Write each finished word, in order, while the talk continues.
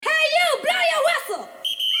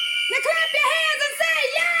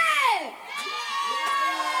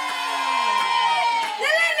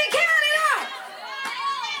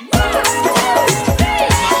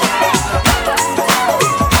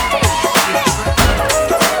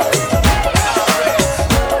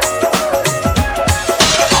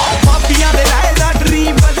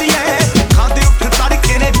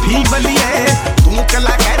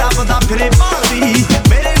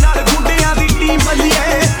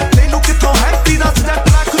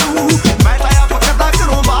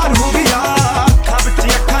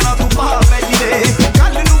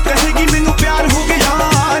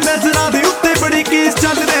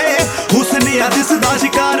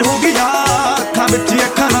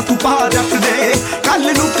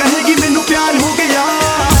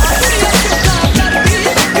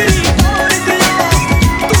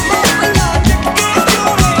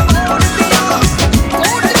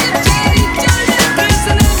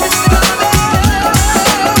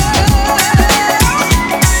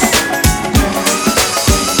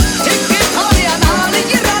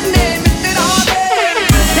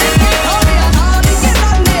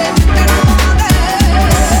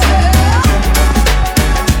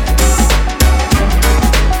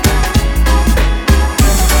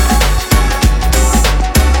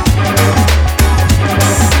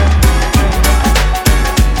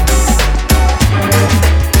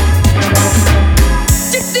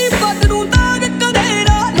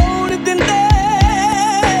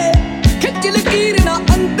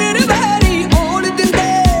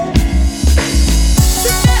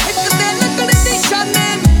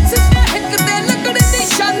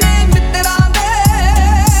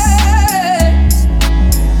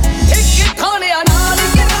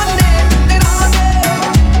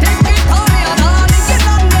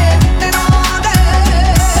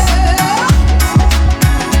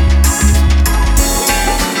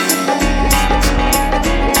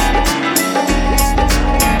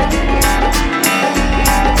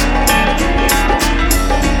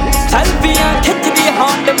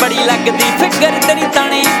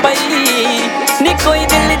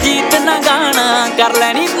कर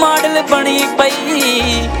लैनी मॉडल बनी पई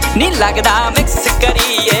नी लगदा मिक्स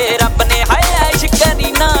करिए रब ने हाय ऐश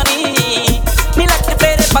करी नानी नी लक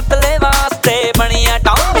तेरे पतले वास्ते बनिया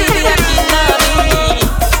टॉमी दियां जीना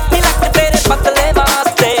नी लक तेरे पतले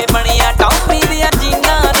वास्ते बनिया टॉमी दियां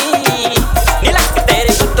जीना नी लक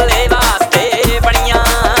तेरे पतले वास्ते बनिया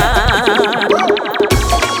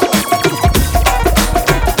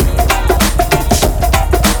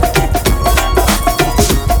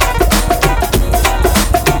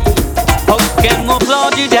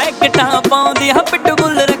कैमोफ्लेज जैकटां पाउंदी हा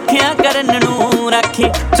पिटबुल रखिया करन नूं राखी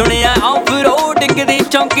सुनिया ऑफ रोडिंग दी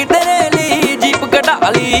चौंकी तेरे लई जीप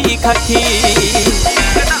कढाली खाकी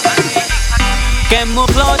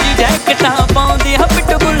कैमोफ्लेज जैकटां पाउंदी हा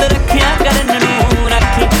पिटबुल रखिया करन नूं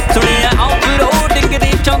राखी सुनिया ऑफ रोडिंग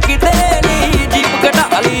दी चौंकी तेरे लई जीप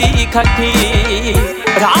कढाली खाकी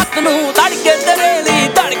रात नूं तड़के तेरे लई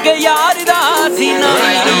तड़के यार दा सीना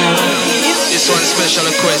This one special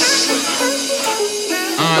request.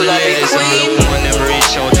 All the ladies and all the women never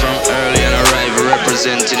reach out from early and arrive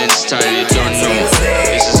representing in style you don't know.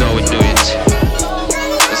 This is how we do it.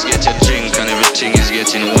 Let's get your drink and everything is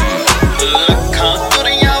getting warm. ਲੱਖਾਂ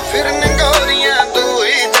ਤੁਰੀਆਂ ਫਿਰਨ ਗੋਰੀਆਂ ਤੂੰ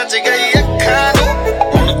ਹੀ ਜੱਜ ਗਈ ਅੱਖਾਂ ਨੂੰ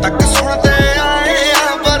ਹੁਣ ਤੱਕ ਸੁਣਦੇ ਆਏ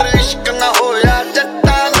ਆ ਪਰ ਇਸ਼ਕ ਨਾ ਹੋਇਆ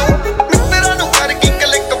ਜੱਟਾਂ ਨੂੰ ਮਿੱਤਰਾਂ ਨੂੰ ਕਰ ਕੀ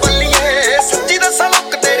ਕਲਿੱਕ ਬੱਲੀਏ ਸੱਚੀ ਦੱਸਾਂ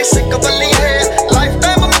ਲੋਕ ਤੇਰੀ ਸਿੱਕ ਬੱਲੀਏ ਲਾਈਫ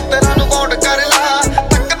ਟਾਈਮ ਮਿੱਤਰਾਂ ਨੂੰ ਬੌਂਡ ਕਰ ਲਾ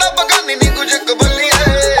ਤੱਕਦਾ ਬਗਾਨੀ ਨੀ ਕੁਝ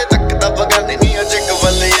ਕਬੱਲੀਏ ਤੱਕਦਾ ਬਗਾਨੀ ਨੀ ਅਜ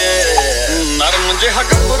ਕਬੱਲੀਏ ਨਰਮ ਜਿਹਾ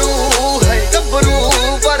ਗੱਭਰੂ ਹੈ ਗੱਭਰੂ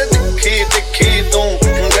ਪਰ ਤਿੱਖੀ ਤਿੱਖੀ ਤੂੰ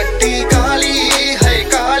ਗੱਡੀ ਕਾਲੀ ਹੈ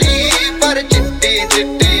ਕਾਲੀ पर चिट्टी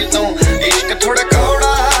चिट्टी तू इश्क थोड़ा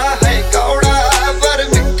कौड़ा है कौड़ा पर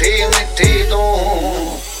मिठी मिठी तू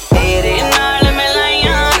तेरे नाल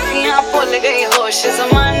मिलाइयां अखियां भुल गई होश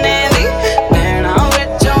ज़माने दी भैणा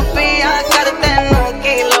विचों पिया कर तैनू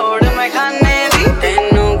की लोड़ मैं खाने दी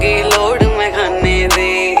तैनू की लोड़ मैं खाने दी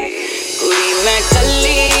कुड़ी मैं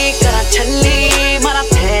कल्ली करा छल्ली मारा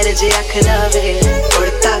ठहर जे अख दावे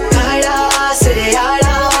उड़ता काला सिरे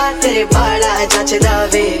आड़ा तेरे बाड़ा जचदा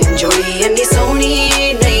वे जोड़ी इन्नी सोहनी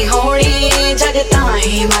नहीं होनी जग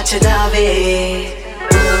ताहीं मचदा वे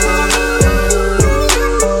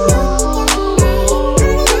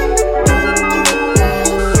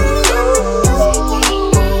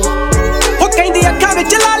ਕਹਿੰਦੀ ਅੱਖਾਂ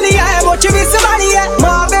ਵਿੱਚ ਲਾਲੀ ਐ ਮੁੱਛ ਵੀ ਸਵਾਲੀ ਐ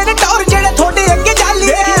ਮਾਰਦੇ ਨੇ ਟੌਰ ਜਿਹੜੇ ਥੋੜੇ ਅੱਗੇ ਜਾਲੀ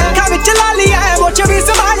ਐ ਅੱਖਾਂ ਵਿੱਚ ਲਾਲੀ ਐ ਮੁੱਛ ਵੀ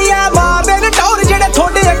ਸਵਾਲੀ ਐ ਮਾਰਦੇ ਨੇ ਟੌਰ ਜਿਹੜੇ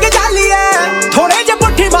ਥੋੜੇ ਅੱਗੇ ਜਾਲੀ ਐ ਥੋੜੇ ਜਿਹੇ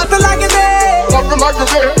ਪੁੱਠੀ ਮੱਤ ਲੱਗਦੇ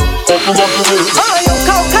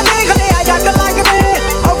ਔਖਾ ਔਖਾ ਦੇਖ ਲਿਆ ਜੱਟ ਲੱਗਦੇ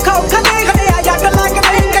ਔਖਾ ਔਖਾ ਦੇਖ ਲਿਆ ਜੱਟ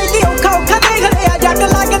ਲੱਗਦੇ ਕਹਿੰਦੀ ਔਖਾ ਔਖਾ ਦੇਖ ਲਿਆ ਜੱਟ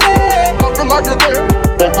ਲੱਗਦੇ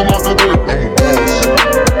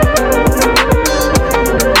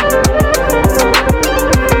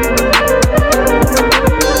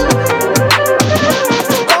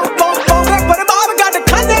ਪਰਬਾਬ ਗੱਡ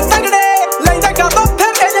ਖਾਂਦੇ ਤਗੜੇ ਲੈਂਦਾ ਕਾਤੋਂ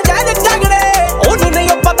ਫਿਰਦੇ ਨੇ ਜੈਨ ਝਗੜੇ ਉਹਨੂੰ ਨਹੀਂ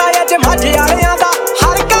ਪਤਾ ਅੱਜ ਮੱਝ ਵਾਲਿਆਂ ਦਾ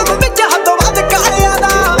ਹਰ ਕੰਮ ਵਿੱਚ ਹੱਦੋਂ ਵੱਧ ਕਾਲਿਆਂ ਦਾ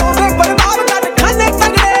ਪਰਬਾਬ ਗੱਡ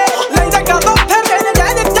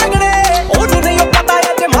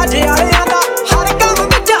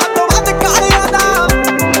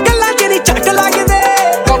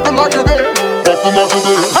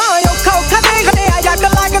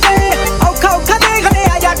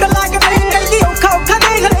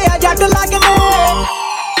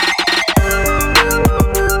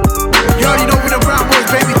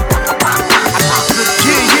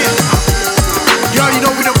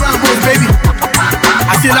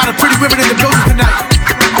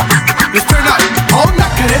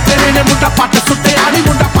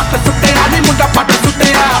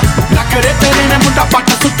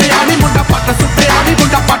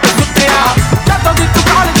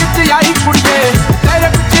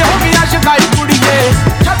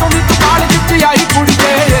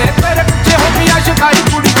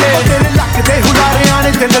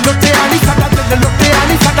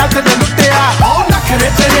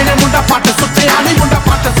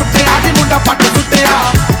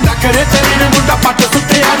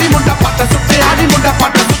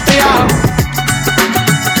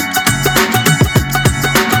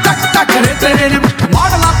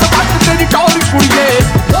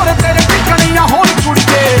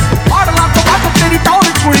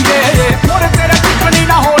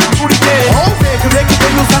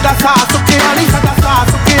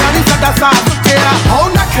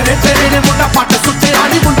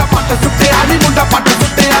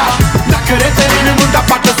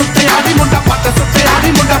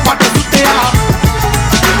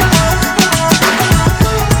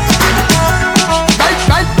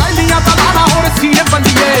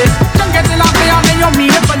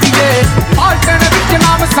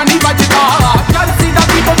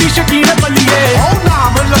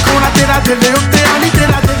ਦਿਲ ਉੱਤੇ ਆ ਨੀ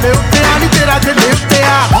ਤੇਰਾ ਦਿਲ ਉੱਤੇ ਆ ਨੀ ਤੇਰਾ ਦਿਲ ਉੱਤੇ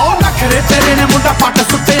ਆ ਹੋ ਨਖਰੇ ਤੇਰੇ ਨੇ ਮੁੰਡਾ ਪੱਟ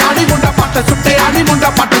ਸੁੱਟਿਆ ਨੀ ਮੁੰਡਾ ਪੱਟ ਸੁੱਟਿਆ ਨੀ ਮੁੰਡਾ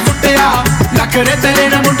ਪੱਟ ਸੁੱਟਿਆ ਨਖਰੇ ਤੇਰੇ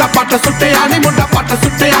ਨੇ ਮੁੰਡਾ ਪੱਟ ਸੁੱਟਿਆ ਨੀ ਮੁੰਡਾ ਪੱਟ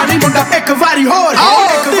ਸੁੱਟਿਆ ਨੀ ਮੁੰਡਾ ਇੱਕ ਵਾਰੀ ਹੋਰ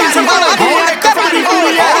ਇੱਕ ਵਾਰੀ ਹੋਰ ਇੱਕ ਵਾਰੀ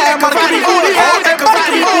ਹੋਰ ਇੱਕ ਵਾਰੀ ਹੋਰ ਇੱਕ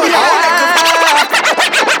ਵਾਰੀ ਹੋਰ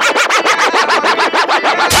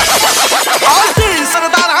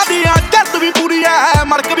ਸਰਦਾਰਾਂ ਦੀਆਂ ਜੱਤ ਵੀ ਪੂਰੀ ਐ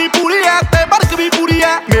ਮੜਕ ਵੀ ਪੂਰੀ ਐ ਤੇ ਬਰਕ ਵੀ ਪੂਰੀ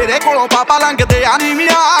ਐ ਮੇਰੇ ਕੋਲੋਂ ਪਾਪਾ ਲੰਘਦੇ ਆ ਨੀ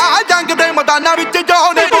ਮੀਆਂ ਜੰਗ ਦੇ ਮੈਦਾਨਾਂ ਵਿੱਚ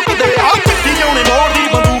ਜੋਨੇ ਬੁੱਕਦੇ ਆ ਚਿੱਟੀ ਜਿਉਣੇ ਮੋੜ ਦੀ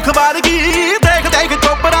ਬੰਦੂਕ ਵਰਗੀ ਦੇਖ ਦੇਖ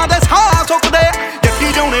ਚੋਪਰਾਂ ਦੇ ਸਾਹ ਸੁੱਕਦੇ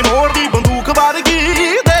ਚਿੱਟੀ ਜਿਉਣੇ ਮੋੜ ਦੀ ਬੰਦੂਕ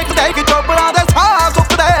ਵਰਗੀ ਦੇਖ ਦੇਖ ਚੋਪਰਾਂ ਦੇ ਸਾਹ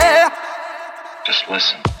ਸੁੱਕਦੇ Just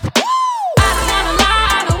listen.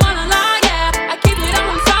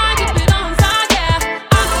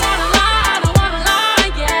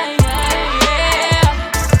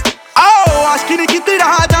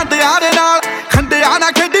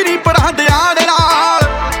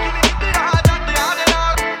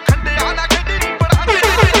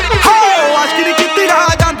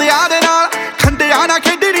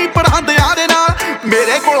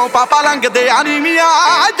 ਪਾਪਾ ਲੰਘਦੇ ਆ ਨੀ ਮੀਆਂ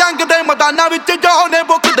ਜੰਗ ਦੇ ਮੈਦਾਨਾਂ ਵਿੱਚ ਜੋਨੇ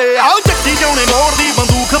ਬੁੱਕਦੇ ਆ ਜੱਟੀ ਜਿਉਣੇ ਮੋੜ ਦੀ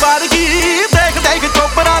ਬੰਦੂਕ ਵਰਗੀ ਦੇਖ ਦੇਖ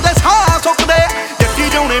ਚੋਪਰਾਂ ਦੇ ਸਾਹ ਸੁੱਕਦੇ ਜੱਟੀ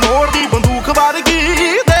ਜਿਉਣੇ ਮੋੜ ਦੀ ਬੰਦੂਕ ਵਰਗੀ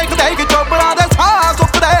ਦੇਖ ਦੇਖ ਚੋਪਰਾਂ ਦੇ ਸਾਹ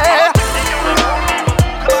ਸੁੱਕਦੇ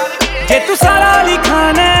ਜੇ ਤੂੰ ਸਾਰਾ ਅਲੀ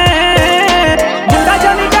ਖਾਨ ਮੁੰਡਾ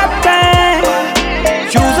ਜਾਨੀ ਡੱਪ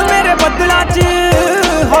ਸ਼ੂਜ਼ ਮੇਰੇ ਬਦਲਾਂ 'ਚ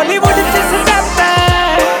ਹਾਲੀਵੁੱਡ 'ਚ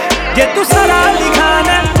ਸਟੈਪ ਜੇ ਤੂੰ ਸਾਰਾ ਅਲੀ ਖਾਨ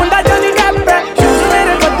ਮੁੰਡਾ ਜਾਨੀ ਡੱਪ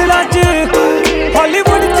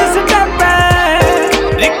ਹਾਲੀਵੁੱਡ ਚ ਸਟੈਪ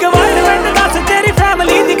ਰਿਕਵਾਇਰਮੈਂਟ ਦੱਸ ਤੇਰੀ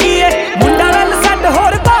ਫੈਮਿਲੀ ਦੀ ਕੀ ਏ ਮੁੰਡਾ ਵੱਲ ਸੱਟ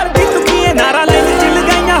ਹੋਰ ਘਰ ਦੀ ਤੂੰ ਕੀ ਏ ਨਾਰਾ ਲਾਈਨ ਚਿਲ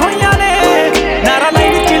ਗਈਆਂ ਹੋਈਆਂ ਨੇ ਨਾਰਾ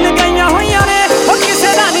ਲਾਈਨ ਚਿਲ ਗਈਆਂ ਹੋਈਆਂ ਨੇ ਉਹ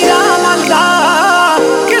ਕਿਸੇ ਦਾ ਨੀ ਰਾਹ ਮਲਦਾ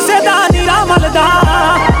ਕਿਸੇ ਦਾ ਨੀ ਰਾਹ ਮਲਦਾ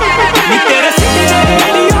ਨੀ ਤੇਰੇ ਸਿੱਧੀ ਦੇ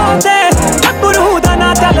ਰੇਡੀਓ ਤੇ ਗੱਭਰੂ ਦਾ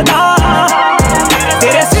ਨਾ ਚੱਲਦਾ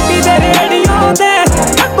ਤੇਰੇ ਸਿੱਧੀ ਦੇ ਰੇਡੀਓ ਤੇ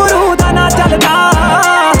ਗੱਭਰੂ ਦਾ ਨਾ ਚੱਲਦਾ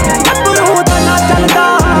ਗੱਭਰੂ ਦਾ ਨਾ ਚੱਲਦਾ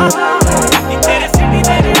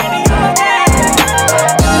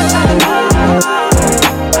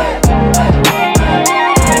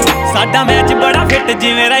ਸਾਡਾ ਮੈਚ ਬੜਾ ਫਿੱਟ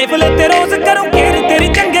ਜਿਵੇਂ ਰਾਈਫਲ ਤੇ ਰੋਜ਼ ਕਰੂੰ ਕੇਰ ਤੇਰੀ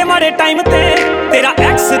ਚੰਗੇ ਮਾੜੇ ਟਾਈਮ ਤੇ ਤੇਰਾ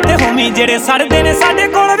ਐਕਸ ਤੇ ਹੋਮੀ ਜਿਹੜੇ ਸੜਦੇ ਨੇ ਸਾਡੇ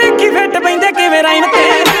ਕੋਲ ਵੇਖੀ ਫਿੱਟ ਪੈਂਦੇ ਕਿਵੇਂ ਰਾਈਮ ਤੇ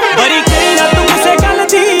ਬੜੀ ਕਰੀ ਨਾ ਤੂੰ ਕਿਸੇ ਗੱਲ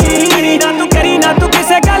ਦੀ ਨਾ ਤੂੰ ਕਰੀ ਨਾ ਤੂੰ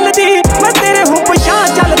ਕਿਸੇ ਗੱਲ ਦੀ ਮੈਂ ਤੇਰੇ ਹੂੰ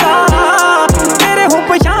ਪਛਾਣ ਚੱਲਦਾ ਤੇਰੇ ਹੂੰ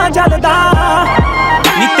ਪਛਾਣ ਚੱਲਦਾ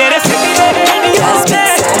ਨੀ ਤੇਰੇ ਸਿੱਧੀ ਦੇ ਰੇਡੀਓ ਤੇ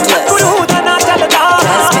ਗੁਰੂ ਦਾ ਨਾ ਚੱਲਦਾ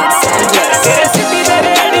ਤੇਰੇ ਸਿੱਧੀ ਦੇ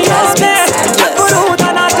ਰੇਡੀਓ ਤੇ ਗੁਰੂ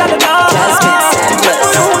ਦਾ ਨਾ ਚੱਲਦਾ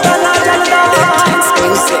ਗੁਰੂ ਦਾ ਨਾ ਚੱਲਦਾ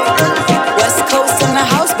West Coast in the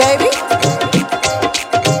house, baby.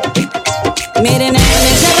 ਮੇਰੇ ਨੈਣ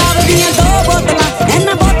ਨੇ ਸ਼ਰਾਬ ਦੀਆਂ ਦੋ ਬੋਤਲਾਂ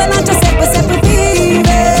ਇਹਨਾਂ ਬੋਤਲਾਂ 'ਚ ਸਿਪ ਸਿਪ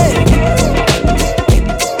ਪੀਵੇ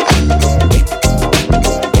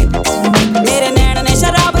ਮੇਰੇ ਨੈਣ ਨੇ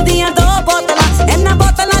ਸ਼ਰਾਬ ਦੀਆਂ ਦੋ ਬੋਤਲਾਂ ਇਹਨਾਂ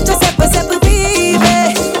ਬੋਤਲਾਂ 'ਚ ਸਿਪ ਸਿਪ ਪੀਵੇ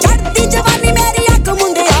ਚੜ੍ਹਦੀ ਜਵਾਨੀ ਮੇਰੀ ਅੱਖ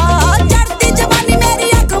ਮੁੰਡਿਆ ਚੜ੍ਹਦੀ ਜਵਾਨੀ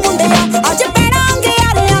ਮੇਰੀ ਅੱਖ ਮੁੰਡਿਆ ਅੱਜ ਪੈਣਾਂਗੇ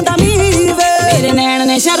ਯਾਰਿਆਂ ਦਾ ਮੀਂਹ ਵੇ ਮੇਰੇ ਨੈਣ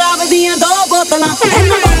ਨੇ ਸ਼ਰਾਬ ਦੀਆਂ ਦੋ ਬੋਤਲਾਂ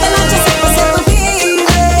ਇਹਨਾਂ ਬੋਤਲਾਂ 'ਚ ਸਿਪ ਸਿਪ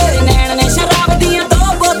ਪੀਵੇ ਮੇਰੇ ਨੈਣ ਨੇ ਸ਼ਰਾਬ ਦੀਆਂ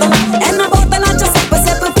ਦੋ ਬੋਤਲਾਂ ਇਹਨਾਂ ਬੋਤਲਾਂ 'ਚ ਸਿਪ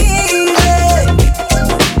ਸਿਪ ਪੀਵੇ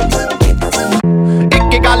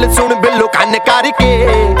ਇੱਕ ਗੱਲ ਸੁਣ ਬਿੱਲੋ ਕੰਨ ਕਰਕੇ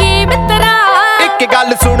ਕੀ ਮਿੱਤਰਾ ਇੱਕ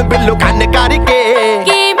ਗੱਲ ਸੁਣ ਬਿੱਲੋ ਕੰਨ ਕਰਕੇ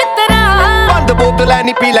ਕੀ ਮਿੱਤਰਾ ਬੰਦ ਬੋਤਲ ਐ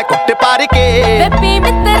ਨੀ ਪੀ ਲੈ ਕੁੱਟ ਪਾਰ ਕੇ ਬੇਬੀ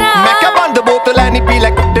ਮਿੱਤਰਾ ਮੈਂ ਕਿਹਾ ਬੰਦ ਬੋਤਲ ਐ ਨੀ ਪੀ ਲੈ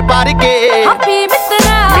ਕੁੱਟ ਪਾਰ ਕੇ ਹਾਪੀ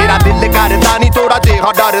ਮਿੱਤਰਾ ਮੇਰਾ ਦਿਲ ਕਰਦਾ ਨੀ ਥੋੜਾ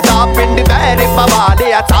ਜਿਹਾ ਡਰਦਾ ਪਿੰਡ ਵੈਰ ਪਵਾ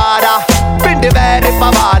ਲਿਆ ਸਾਰਾ ਪਿੰਡ ਵੈਰ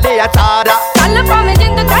ਪਵਾ ਲਿਆ ਸਾਰਾ ਕੱਲ ਭਾਵੇਂ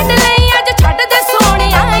ਜਿੰਦ ਕੱਢ ਲਈ ਅੱਜ ਛੱਡ ਦੇ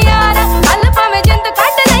ਸੋਹਣਿਆ ਯਾਰ ਕੱਲ ਭਾਵੇਂ ਜਿੰਦ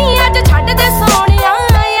ਕੱਢ ਲਈ ਅੱਜ ਛੱਡ ਦੇ ਸੋਹਣਿਆ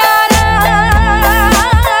ਯਾਰ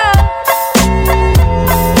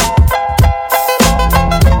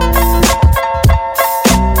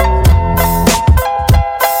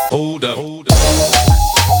Hold up. Hold up.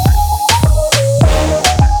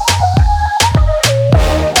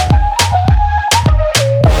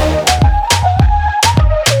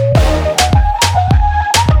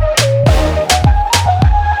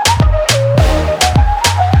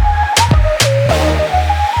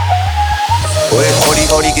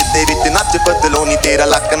 ਹੌਲੀ ਗਿੱਧੇ ਵਿੱਚ ਨੱਚ ਬਦਲੋ ਨੀ ਤੇਰਾ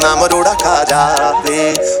ਲੱਕ ਨਾ ਮਰੋੜਾ ਖਾ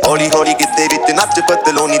ਜਾਵੇ ਹੌਲੀ ਹੌਲੀ ਗਿੱਧੇ ਵਿੱਚ ਨੱਚ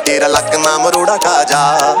ਬਦਲੋ ਨੀ ਤੇਰਾ ਲੱਕ ਨਾ ਮਰੋੜਾ ਖਾ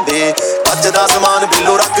ਜਾਵੇ ਅੱਜ ਦਾ ਸਮਾਨ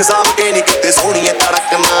ਬਿੱਲੋ ਰੱਖ ਸਾਂਭ ਕੇ ਨੀ ਕਿਤੇ ਸੋਹਣੀਏ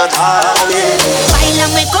ਤੜਕ ਨਾ ਜਾਵੇ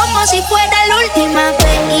Báilame como si fuera la última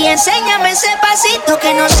vez y enséñame ese pasito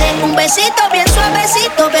que no sé, un besito bien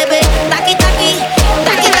suavecito, bebé. Taqui taqui,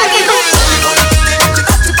 taqui taqui.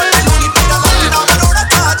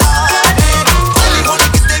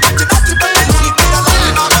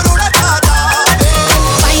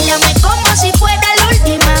 Báilame como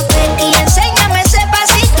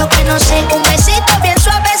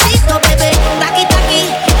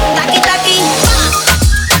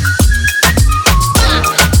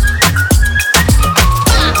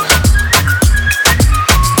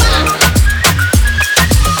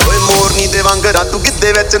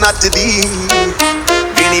ਦੇ ਵਿੱਚ ਨੱਚਦੀ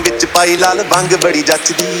ਗੀਣੀ ਵਿੱਚ ਪਾਈ ਲਾਲ ਭੰਗ ਬੜੀ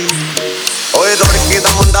ਜੱਚਦੀ ਓਏ ਰੁੜਕੇ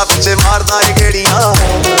ਦਾ ਮੁੰਡਾ ਪਿੱਛੇ ਮਾਰਦਾ ਏ ਗੇੜੀਆਂ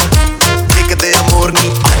ਦਿਖਦੇ ਆ ਮੋਰਨੀ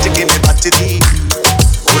ਅੱਜ ਕਿਵੇਂ ਬਚਦੀ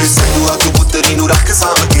ਓਏ ਸੰਦੂਆ ਕਬੂਤਰੀ ਨੂੰ ਰੱਖ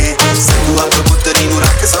ਸਾਂਭ ਕੇ ਸੰਦੂਆ ਕਬੂਤਰੀ ਨੂੰ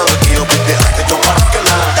ਰੱਖ ਸਾਂਭ ਕੇ ਉਹ ਕਿਤੇ ਹੱਥ ਚੋਂ ਪੜਕ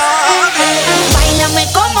ਨਾ Báilame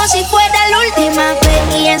como si fuera la última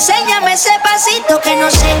vez y enséñame ese pasito que no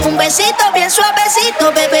sé, un besito bien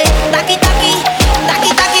suavecito, bebé. Taqui taqui,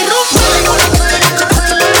 taqui taqui rumba.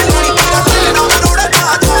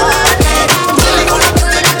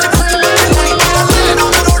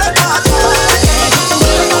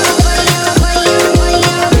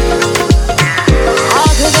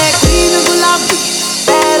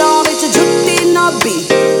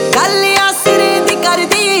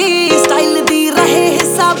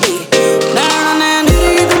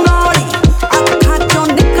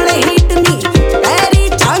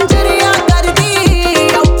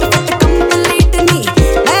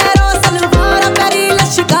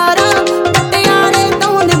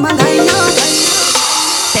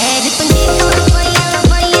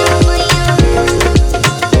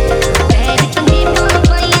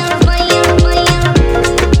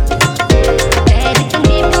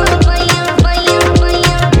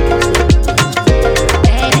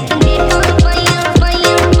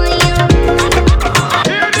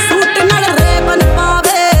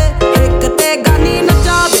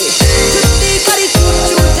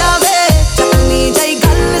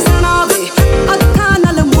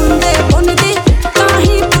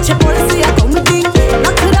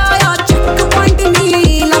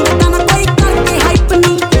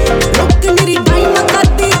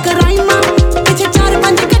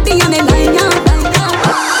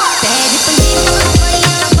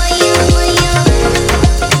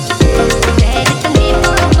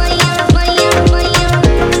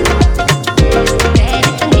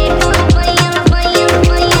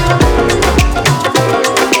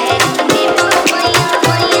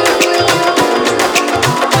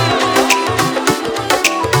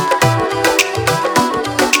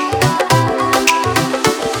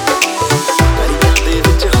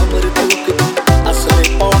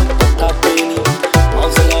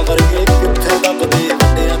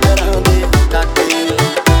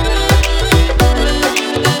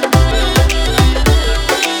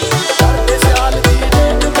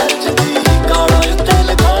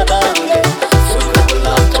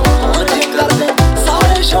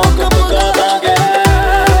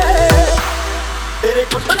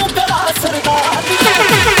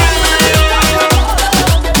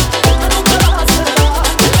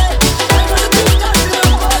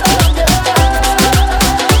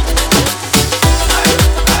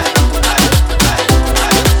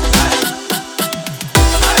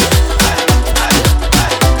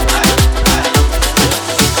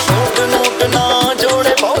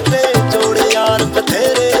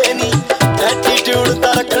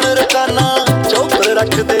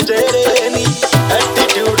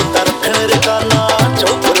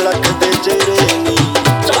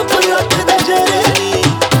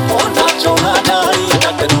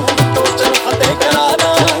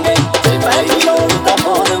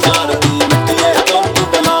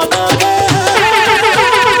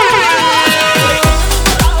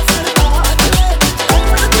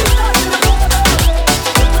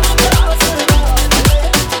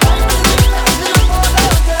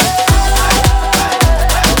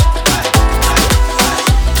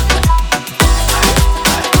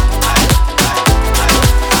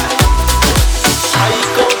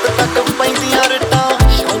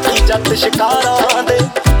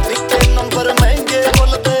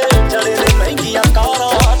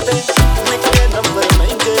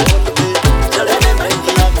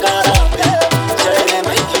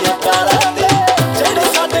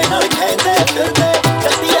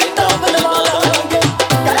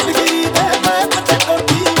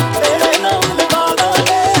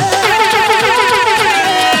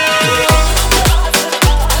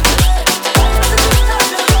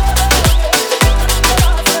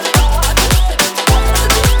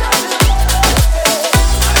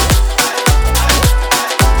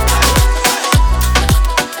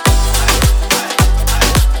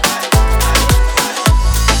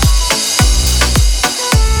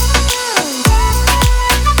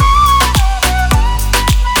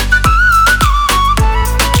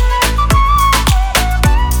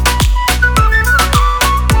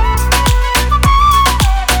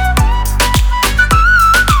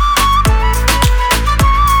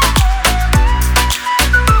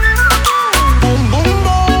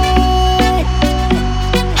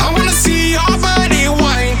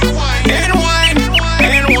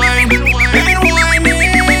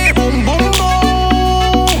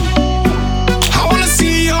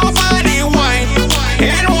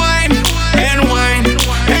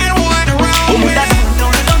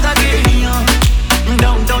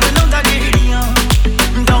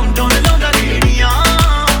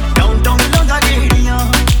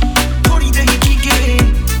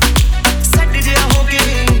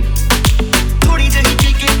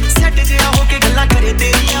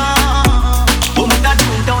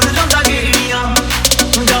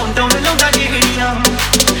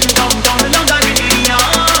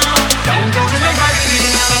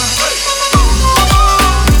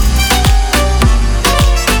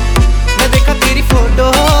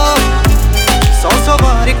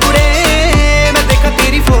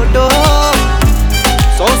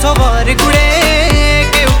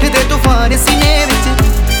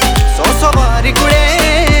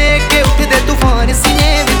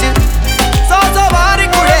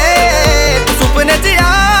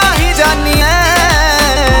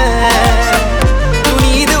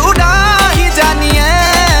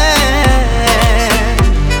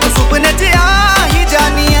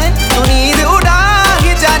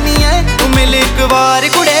 ਇੱਕ ਵਾਰ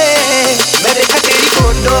ਕੁੜੇ ਮੈਂ ਦੇਖਾ ਤੇਰੀ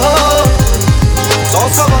ਫੋਟੋ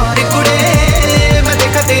 100 ਵਾਰ ਕੁੜੇ ਮੈਂ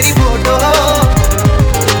ਦੇਖਾ ਤੇਰੀ ਫੋਟੋ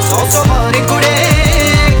 100 ਵਾਰ ਕੁੜੇ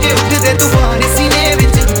ਕਿ ਉੱਠਦੇ ਤੂਫਾਨ ਸੀਨੇ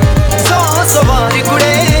ਵਿੱਚ 100 ਵਾਰ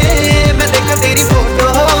ਕੁੜੇ ਮੈਂ ਦੇਖਾ ਤੇਰੀ ਫੋਟੋ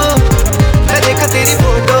ਮੈਂ ਦੇਖਾ ਤੇਰੀ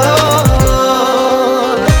ਫੋਟੋ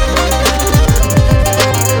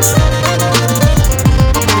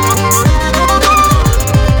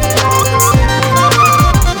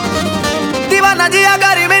ਜਿਆ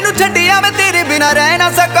ਕਰ ਮੈਨੂੰ ਛੱਡਿਆ ਮੈਂ ਤੇਰੇ ਬਿਨਾ ਰਹਿ ਨਾ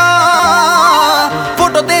ਸਕਾਂ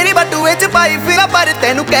ਫੋਟੋ ਤੇਰੀ ਬਟੂਏ ਚ ਪਾਈ ਫਿਰਾਂ ਪਰ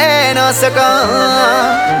ਤੈਨੂੰ ਕਹਿ ਨਾ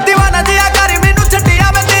ਸਕਾਂ ਦੀਵਾਨਾ ਜਿਆ